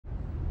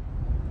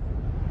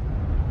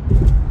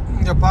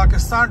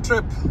Pakistan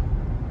trip,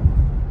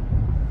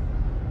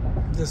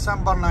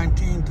 December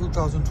 19,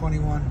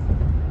 2021.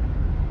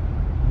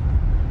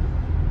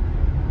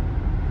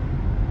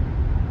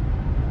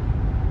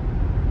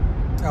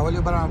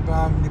 اولی برام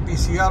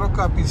PCR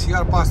وکړه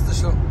PCR پاس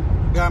نشو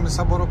بیا مې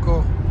صبر وکړو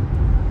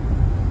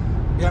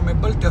بیا مې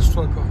بل ټیسټ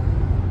وکړو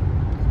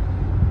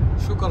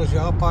شکر چې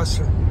هغه پاس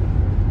شو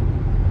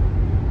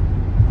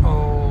او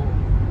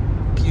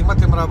قیمت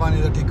یې مرا باندې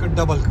د ټیکټ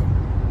ډبل کړ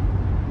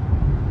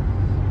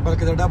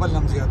بلکې د ډبل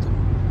هم زیات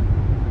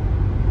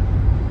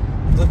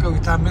ځکه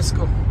وی تا مس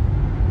کو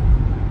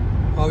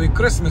او وی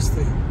کرسمس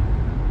دی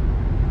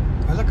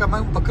هلکه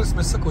موږ په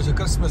کرسمس څه کوو چې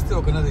کرسمس دی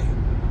او که نه دی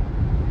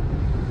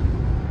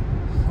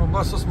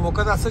بس اوس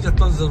موقع دا څه چې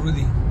تلل ضروري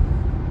دي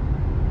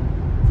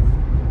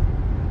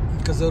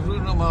که ضروري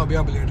نو ما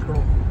بیا بلیټ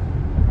کړو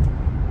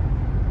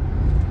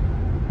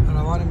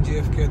روان یم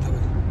JFK ته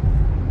وایي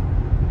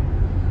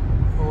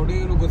او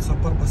ډېر اوږد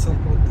سفر په سر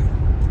پروت دی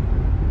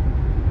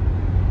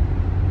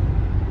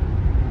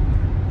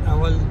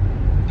اول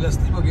لس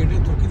نیمه ګنټې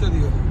ترکي ته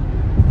دی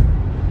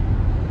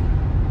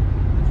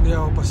بیا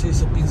ورپسې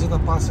څه 15 ته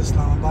پاس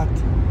اسلام آباد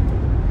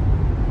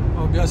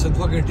او بیا څه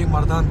 2 ګنټې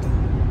مردان ته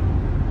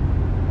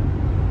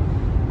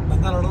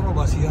بنده لړو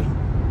باسي یار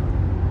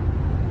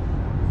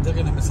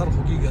دغه نه مې سر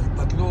خوږېږي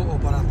پتلو او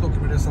په راتلو کې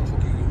مې ډېر سر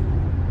خوږېږي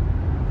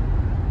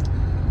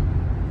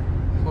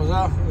خو زه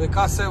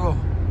وکاس صاحب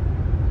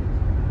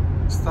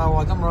ستا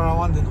واده م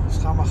روان دی نو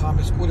خامخا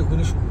مې سکول خو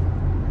نه شو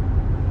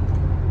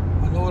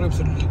نور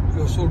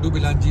یو څو ډوبې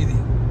لانجې دي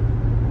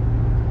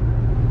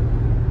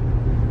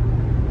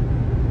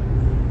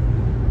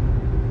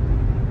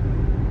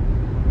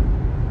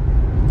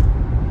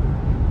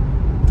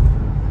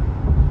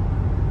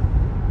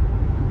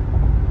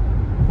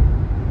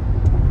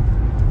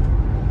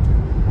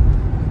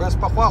بس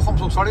پخوا خو هم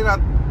څوک سړی را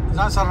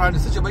ځان سره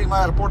رانیسه چې بهی ما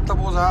ایرپورټ ته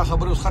بوځه هغه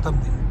خبرې اوس ختم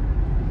دي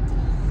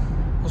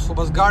اوس خو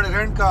بس ګاډي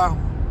رینټ کا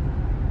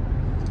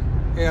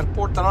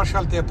ایرپورټ ته راشه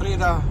هلته یې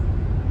پرېږده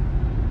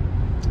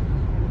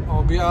او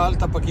بیا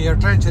هلته پکې یو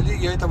ټرین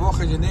چلیږي هغې ته به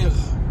وخېږي نیغ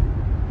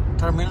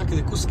ټرمینل کې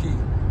دې کوز کړي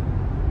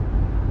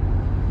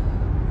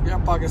بیا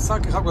پاکستان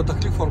کې خلکو ته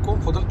تکلیف ورکوم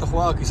خو دلته خو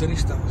هغه کیسه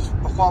نشته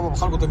پخوا به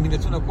خلکو ته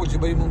مینتونه کول چې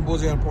بهی مونږ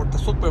بوځو ایرپورټ ته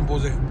څوک به یې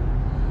بوځې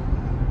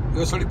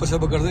یو سړي پسې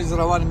به ګرځئ زه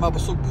روان یم ما به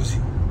څوک بوځي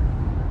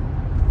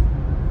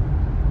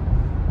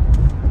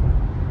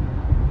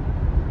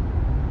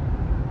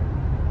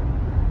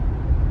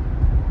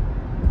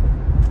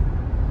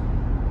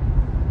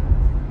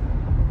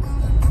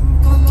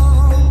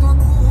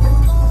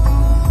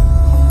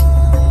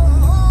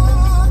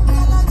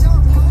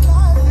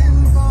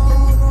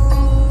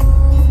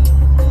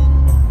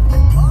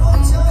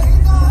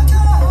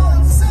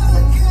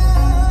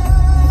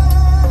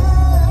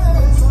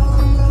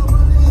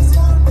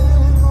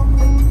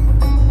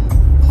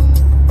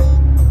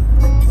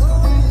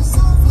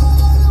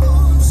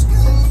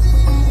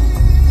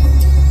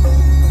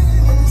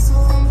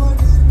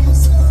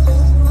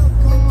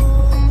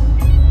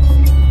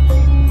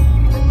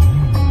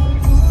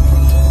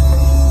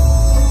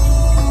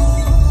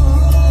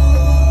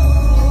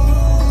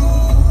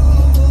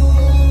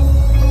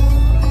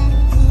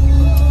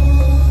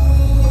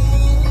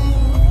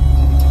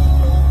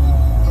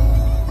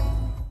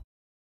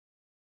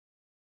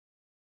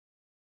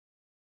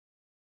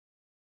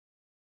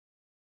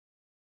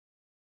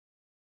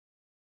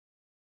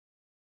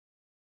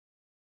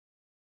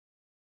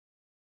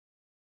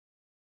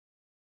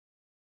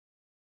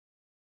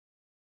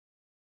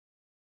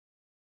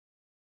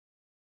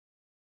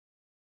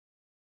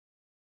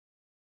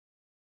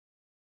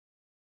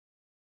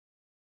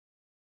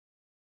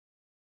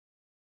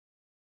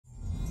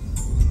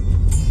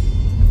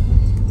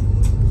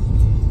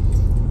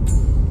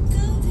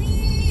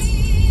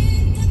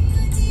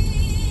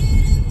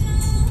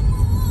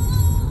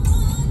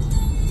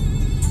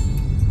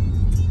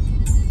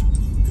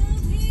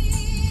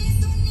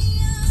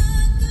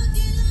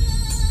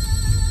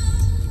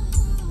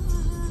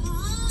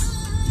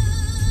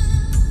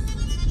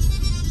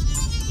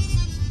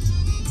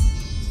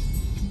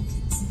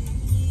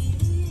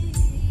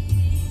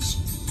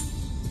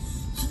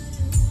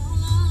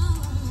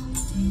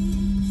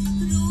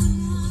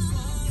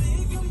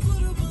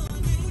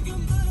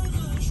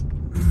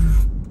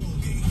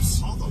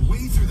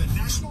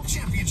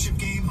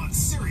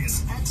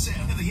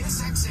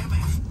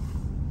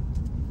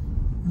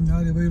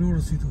Hadi bayır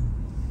orasıydı.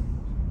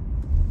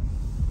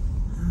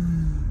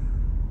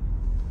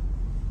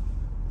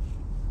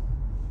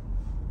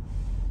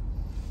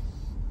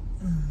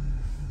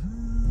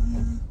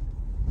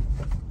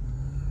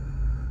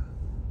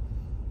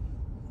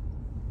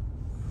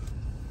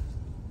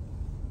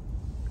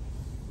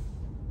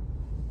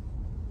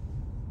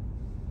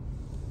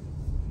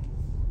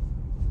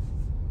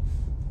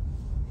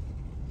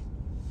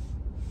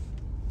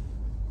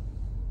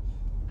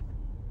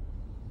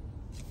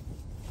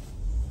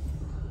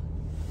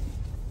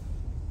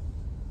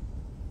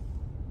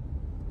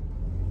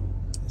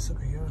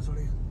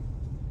 Sorry.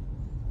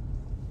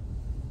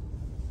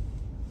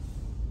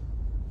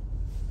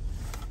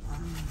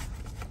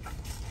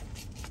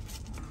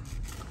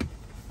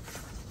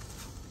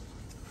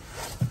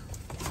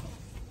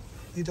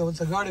 دې ته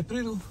ورته ګاډي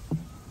پرېږدو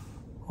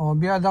او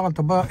بیا دغه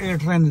ته به ایر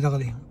ټرین دی دغه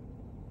دی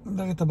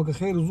دغه ته به که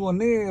خیر ځو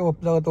نه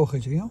دغه ته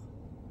وخېږي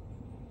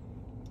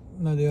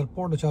نه د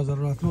ایرپورټ د چا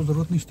راتلو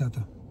ضرورت نشته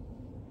ته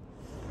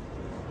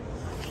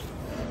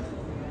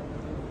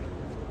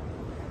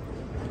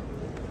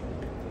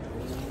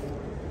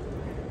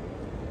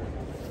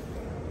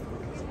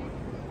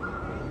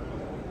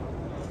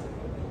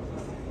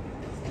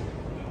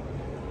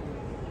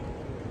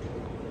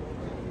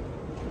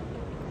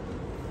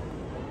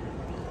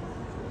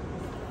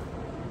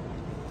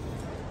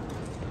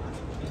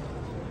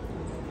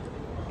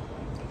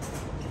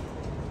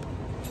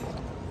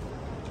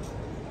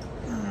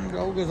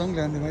Gấu cái giống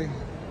lên thì mấy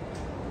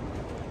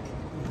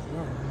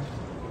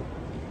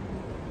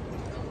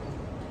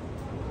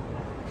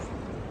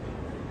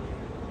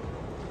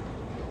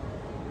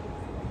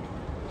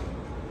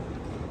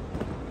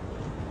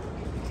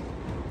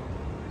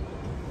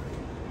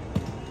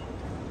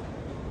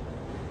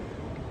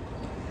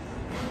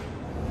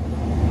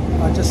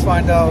I just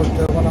find out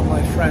one of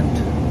my friend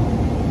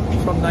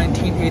from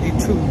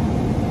 1982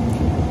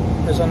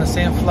 is on the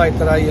same flight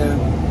that I am.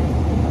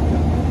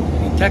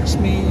 Text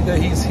me that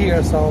he's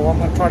here, so I'm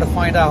gonna try to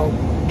find out.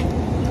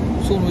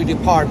 Soon we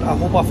depart. I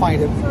hope I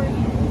find him.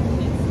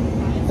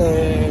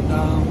 And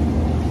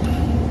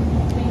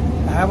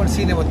I haven't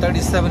seen him for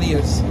 37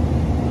 years.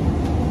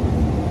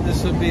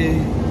 This would be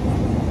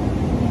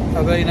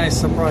a very nice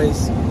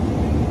surprise.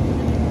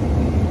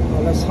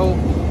 Well, let's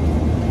hope.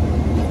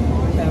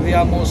 And we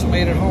almost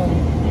made it home.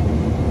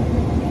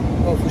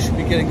 Hope we should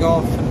be getting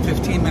off in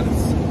 15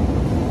 minutes.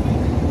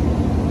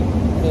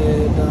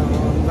 And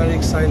I'm very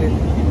excited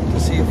to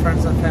see your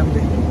friends and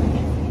family.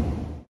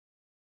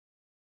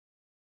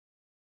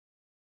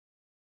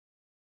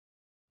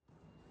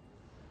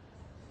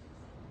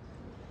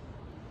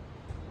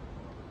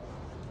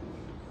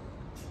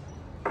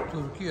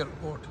 Turkey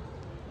airport.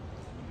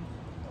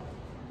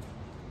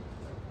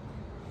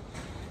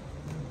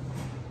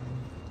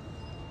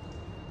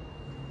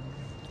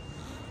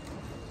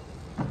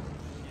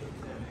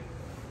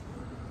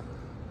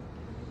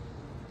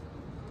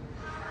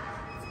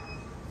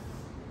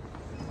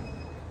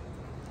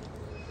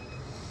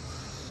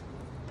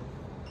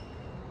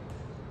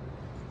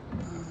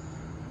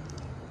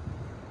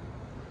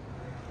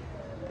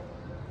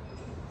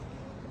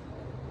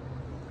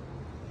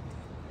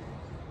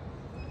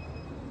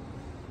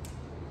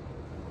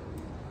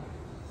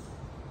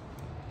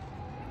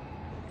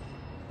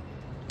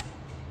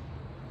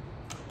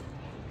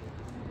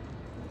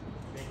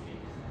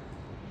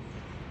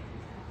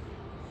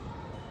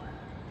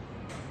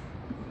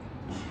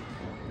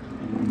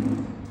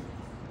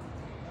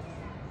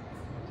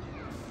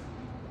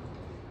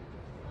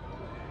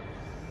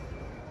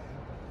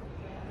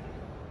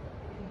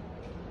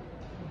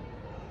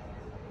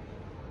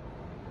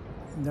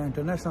 دا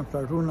انټرنیشنل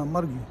فلایټونه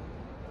مرګي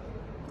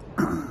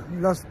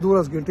لاس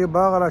 12 غنټې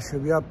باغ راشه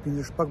بیا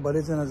 15 شپږ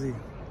بلې ځنه ځي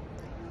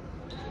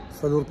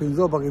څلور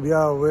 15 پکې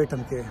بیا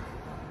ویټم کې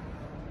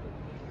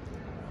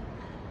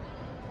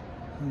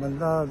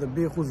بندا د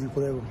بې خوځي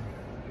خدای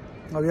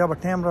او بیا په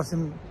ټایم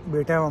راسم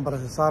بې ټایم هم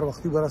برسه سار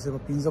وختي برسه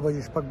په 15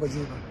 بجې شپږ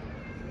بجې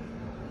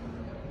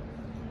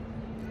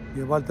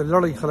بیا والته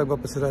لړۍ خلک به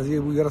پسې راځي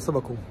وو یاره څه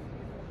به کوو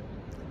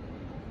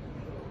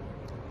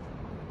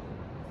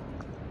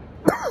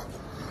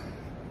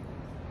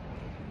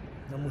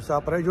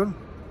مسافر है zone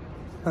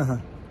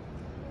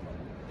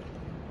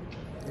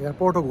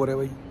airport हो रहे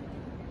भाई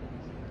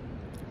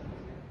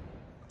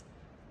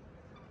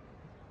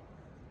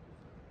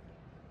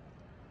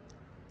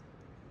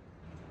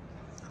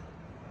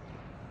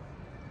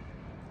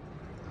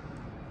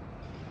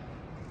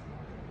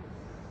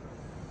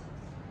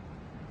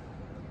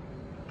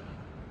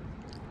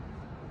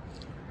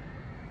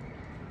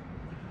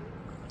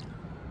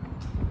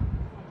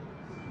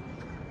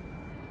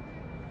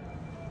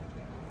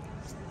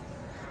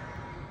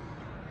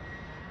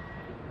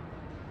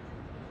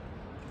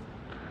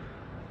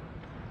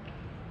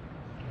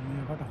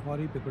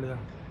अखबारी पकड़ा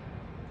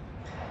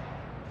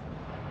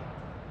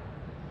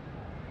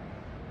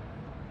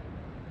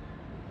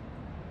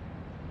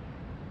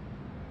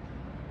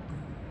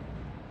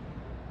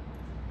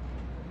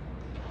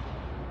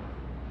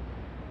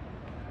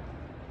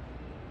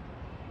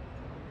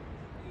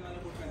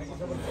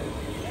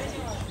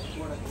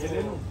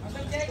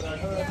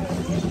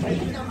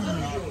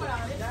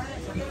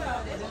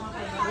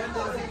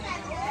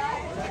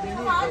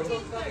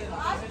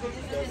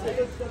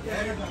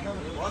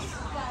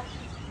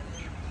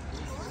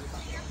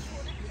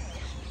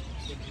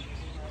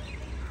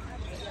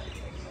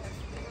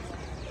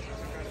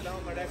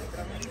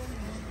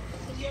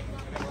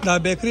دا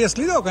بیکری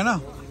اصلي ده که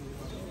نه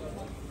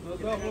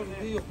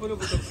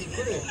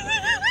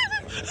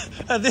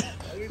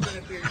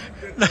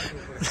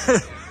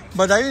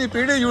بدایي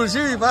پیډه جوړ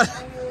شي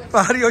په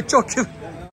هر یو چوک